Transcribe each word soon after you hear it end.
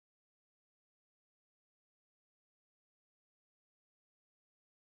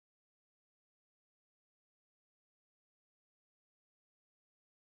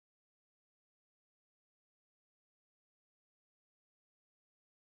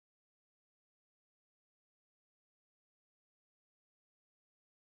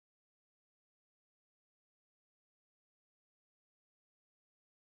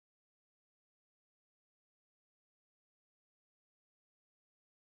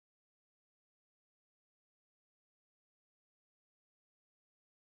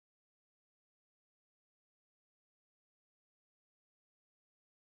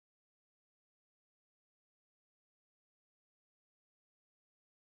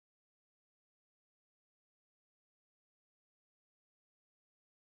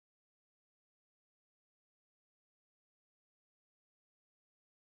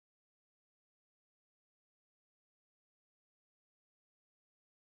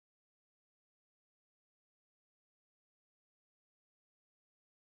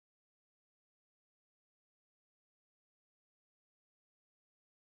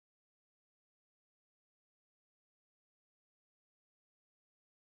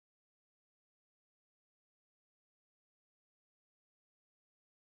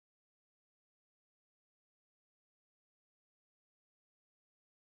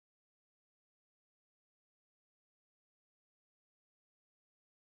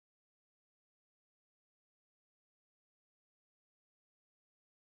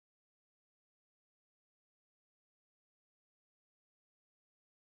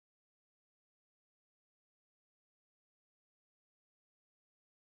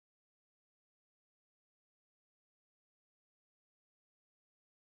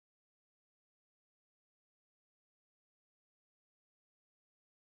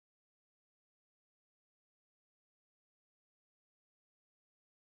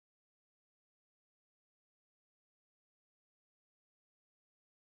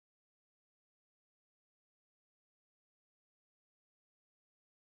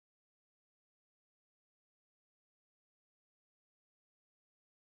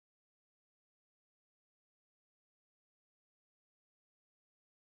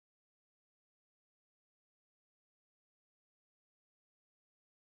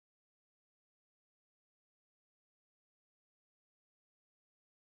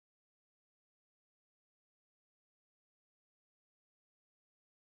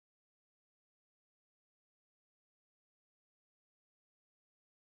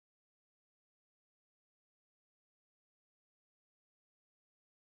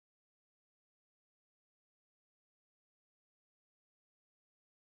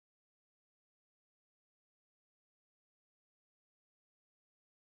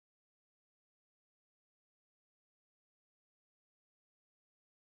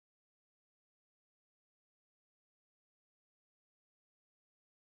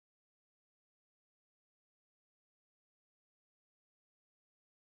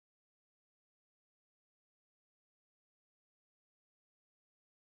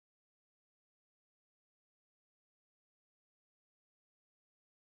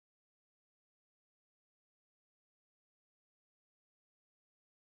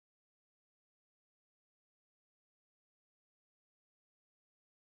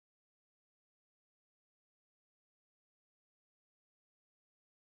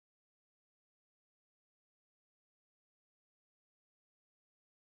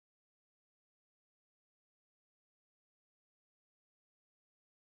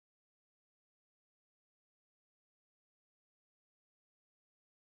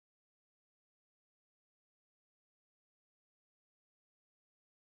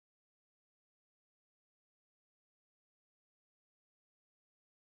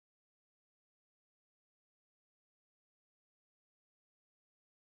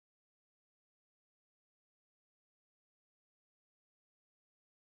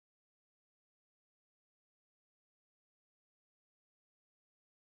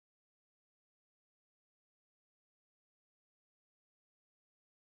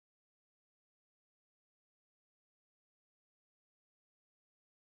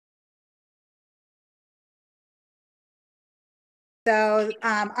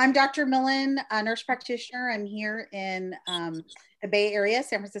I'm Dr. Millen, a nurse practitioner. I'm here in the Bay Area,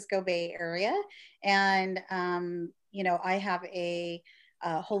 San Francisco Bay Area. And, I have a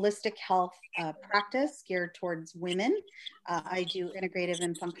holistic health practice geared towards women. I do integrative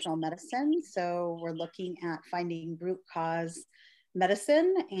and functional medicine. So we're looking at finding root cause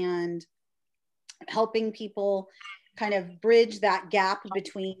medicine and helping people kind of bridge that gap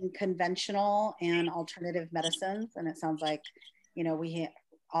between conventional and alternative medicines. And it sounds like,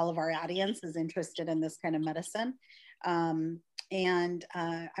 all of our audience is interested in this kind of medicine. I've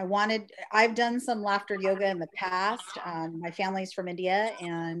done some laughter yoga in the past. My family's from India,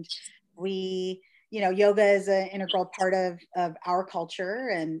 and yoga is an integral part of our culture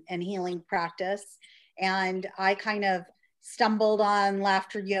and healing practice. And I kind of stumbled on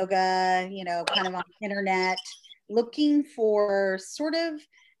laughter yoga, kind of on the internet, looking for sort of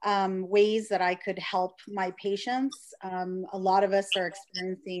ways that I could help my patients. A lot of us are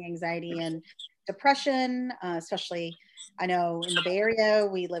experiencing anxiety and depression, especially I know in the Bay Area,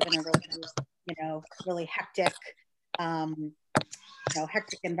 we live in a really hectic,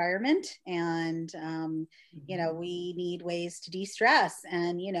 hectic environment. And, we need ways to de-stress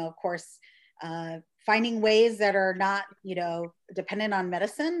and, of course, finding ways that are not, dependent on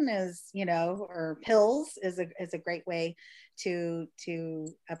medicine or pills is a great way to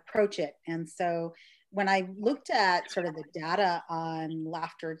approach it. And so when I looked at sort of the data on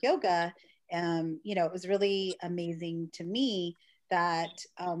laughter yoga, it was really amazing to me that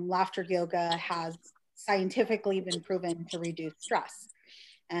laughter yoga has scientifically been proven to reduce stress.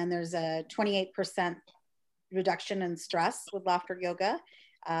 And there's a 28% reduction in stress with laughter yoga.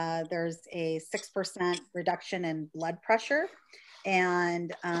 There's a 6% reduction in blood pressure.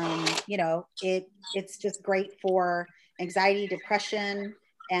 And, it's just great for anxiety, depression,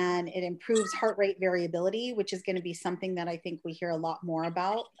 and it improves heart rate variability, which is going to be something that I think we hear a lot more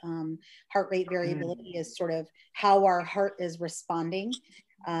about. Heart rate variability is sort of how our heart is responding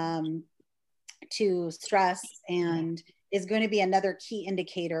to stress, and is going to be another key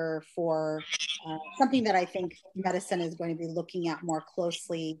indicator for something that I think medicine is going to be looking at more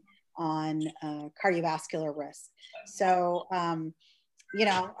closely on cardiovascular risk. So,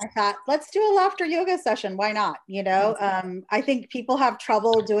 I thought, let's do a laughter yoga session. Why not? I think people have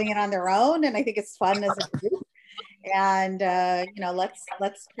trouble doing it on their own, and I think it's fun as a group. And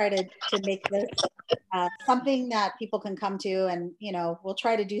let's try to make this something that people can come to, and we'll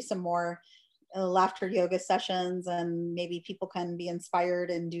try to do some more laughter yoga sessions, and maybe people can be inspired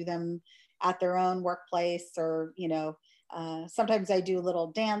and do them at their own workplace, or sometimes I do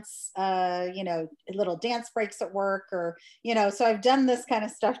little dance little dance breaks at work, or so I've done this kind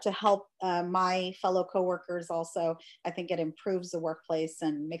of stuff to help my fellow coworkers. Also, I think it improves the workplace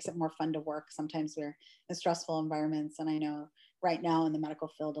and makes it more fun to work. Sometimes we're in stressful environments, and I know right now in the medical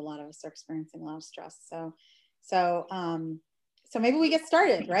field a lot of us are experiencing a lot of stress. So maybe we get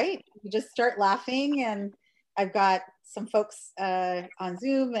started, right? We just start laughing, and I've got some folks on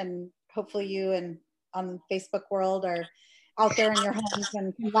Zoom, and hopefully you and on Facebook world are out there in your homes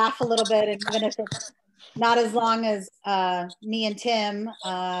and can laugh a little bit. And even if it's not as long as me and Tim,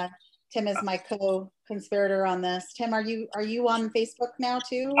 Tim is my co-conspirator on this. Tim, are you on Facebook now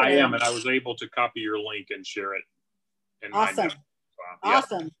too? I am, and I was able to copy your link and share it. Awesome.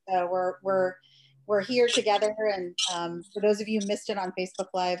 Awesome. So we're here together, and for those of you who missed it on Facebook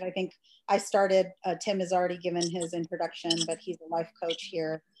Live, I think I started, Tim has already given his introduction, but he's a life coach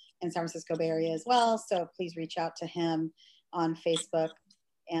here in San Francisco Bay Area as well. So please reach out to him on Facebook.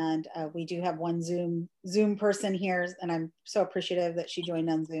 And we do have one Zoom person here, and I'm so appreciative that she joined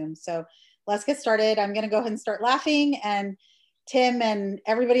on Zoom. So let's get started. I'm gonna go ahead and start laughing, and Tim and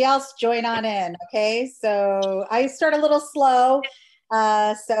everybody else join on in, okay? So I start a little slow.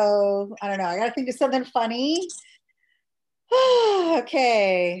 So I don't know, I gotta think of something funny.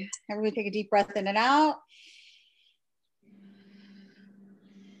 Okay, everybody take a deep breath in and out.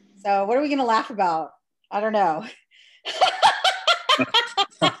 So what are we gonna laugh about? I don't know.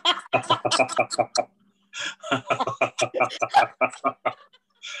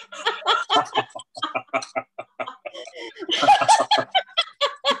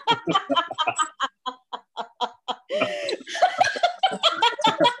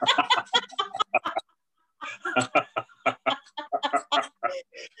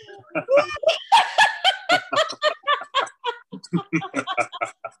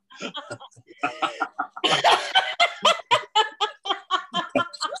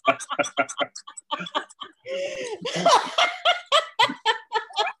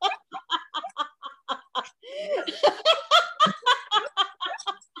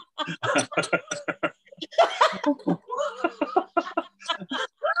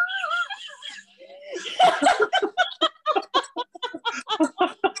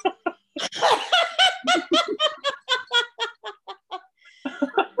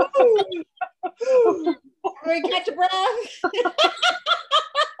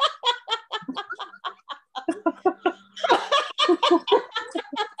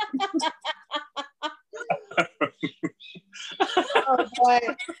 boy.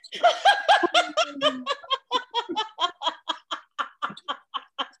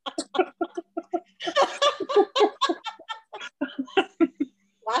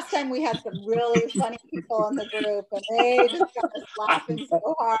 Last time we had some really funny people in the group, and they just got us laughing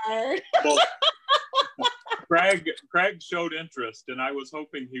so hard. Well, Craig showed interest, and I was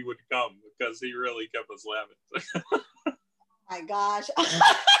hoping he would come because he really kept us laughing. Oh my gosh.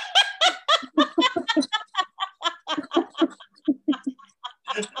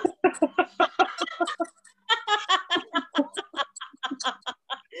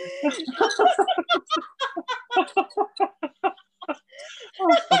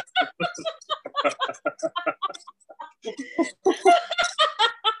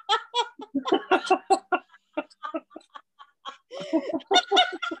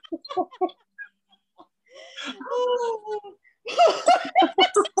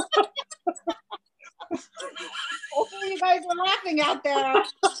 Hopefully you guys are laughing out there.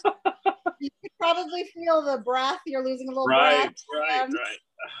 You can probably feel the breath. You're losing a little breath. Right.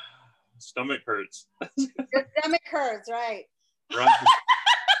 Stomach hurts. Your stomach hurts, right? Right.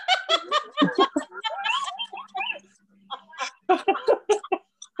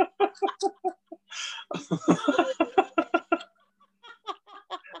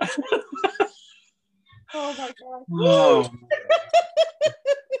 Oh my God. Oh.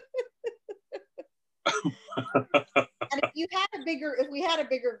 And if we had a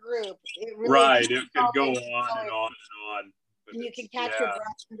bigger group, it really Right, it could go on and on and on. And you can catch your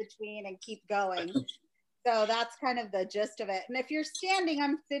breath in between and keep going. So that's kind of the gist of it. And if you're standing,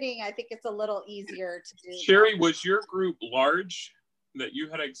 I'm sitting, I think it's a little easier to do. Sherry, was your group large that you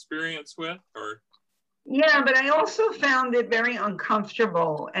had experience with, or? Yeah, but I also found it very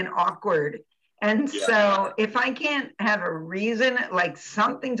uncomfortable and awkward. And so if I can't have a reason, like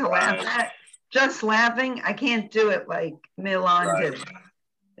something to laugh at, just laughing, I can't do it like Milan did.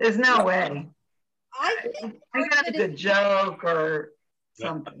 There's no way. I gotta have a good joke or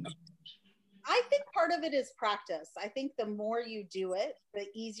something. I think part of it is practice. I think the more you do it, the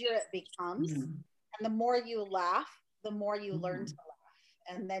easier it becomes. And the more you laugh, the more you learn to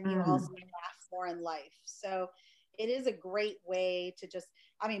laugh. And then you also laugh more in life. So it is a great way to just,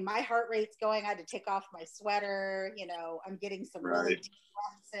 I mean, my heart rate's going. I had to take off my sweater. You know, I'm getting some really deep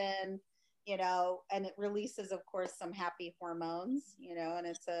breaths in, you know, and it releases, of course, some happy hormones, you know, and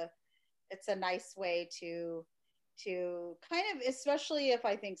it's a nice way to kind of, especially if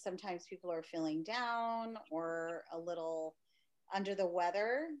I think sometimes people are feeling down or a little under the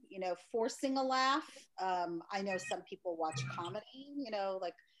weather, you know, forcing a laugh. I know some people watch comedy, you know,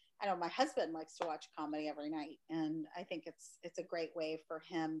 like I know my husband likes to watch comedy every night, and I think it's a great way for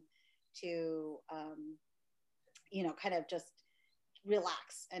him to, you know, kind of just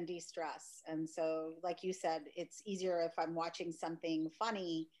relax and de-stress. And so, like you said, it's easier if I'm watching something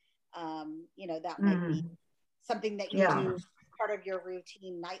funny, you know, that might be something that you do as part of your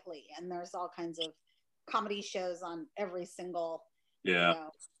routine nightly. And there's all kinds of comedy shows on every single, you know,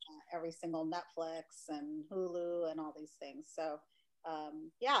 every single Netflix and Hulu and all these things. So,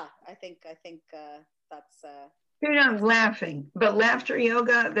 yeah, I think that's. You're not laughing, but laughter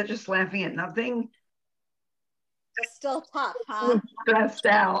yoga, they're just laughing at nothing. It's still tough, huh? Stressed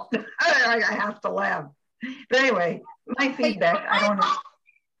out. I have to laugh. But anyway, my feedback, I don't know.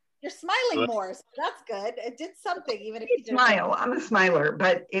 You're smiling more, so that's good. It did something, even if you didn't smile. I'm a smiler,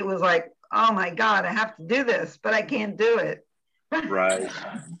 but it was like, oh my God, I have to do this, but I can't do it. Right.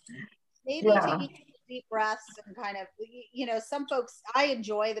 Maybe taking deep breaths and kind of, you know, some folks, I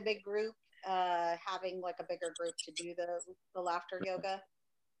enjoy the big group, having like a bigger group to do the laughter yoga,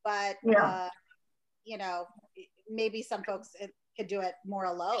 but you know, maybe some folks could do it more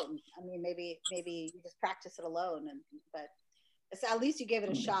alone. I mean, maybe you just practice it alone, but at least you gave it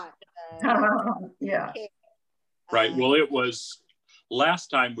a shot. Right. Well, it was last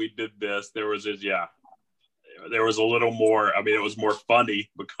time we did this. There was a little more. I mean, it was more funny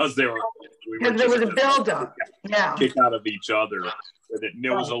because there was a build-up. Kick out of each other, and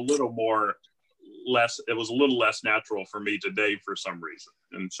it was a little more less. It was a little less natural for me today for some reason,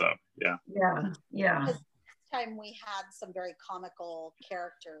 and so This time we had some very comical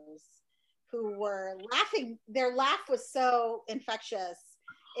characters who were laughing. Their laugh was so infectious,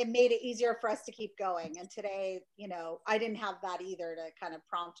 it made it easier for us to keep going. And today, you know, I didn't have that either to kind of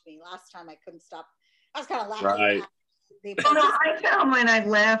prompt me. Last time I couldn't stop. I was kind of laughing. Right. I found when I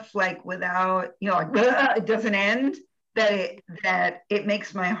laugh, like without, you know, like it doesn't end, that it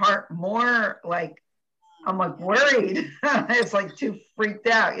makes my heart more like, I'm like worried. It's like too freaked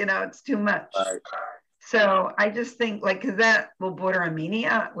out, you know, it's too much. Right. So I just think like, cause that will border on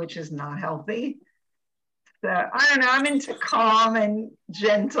mania, which is not healthy. So I don't know, I'm into calm and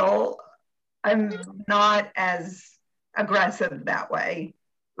gentle. I'm not as aggressive that way.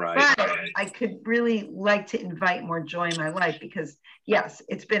 Right. But I could really like to invite more joy in my life because, yes,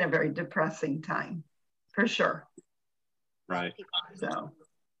 it's been a very depressing time, for sure. Right. So,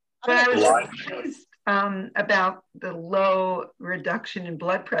 but I was surprised about the low reduction in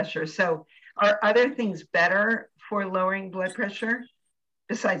blood pressure. So, are other things better for lowering blood pressure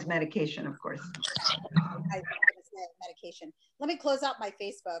besides medication, of course? Medication. Let me close out my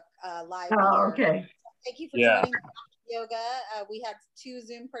Facebook live here. Okay. Thank you for joining yoga. We had 2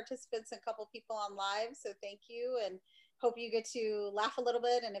 Zoom participants and a couple people on live, so thank you, and hope you get to laugh a little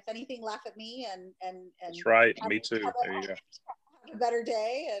bit, and if anything, laugh at me. And that's right. Me too. There you go. Have a better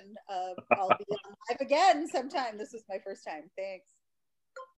day, and I'll be on live again sometime. This is my first time. Thanks.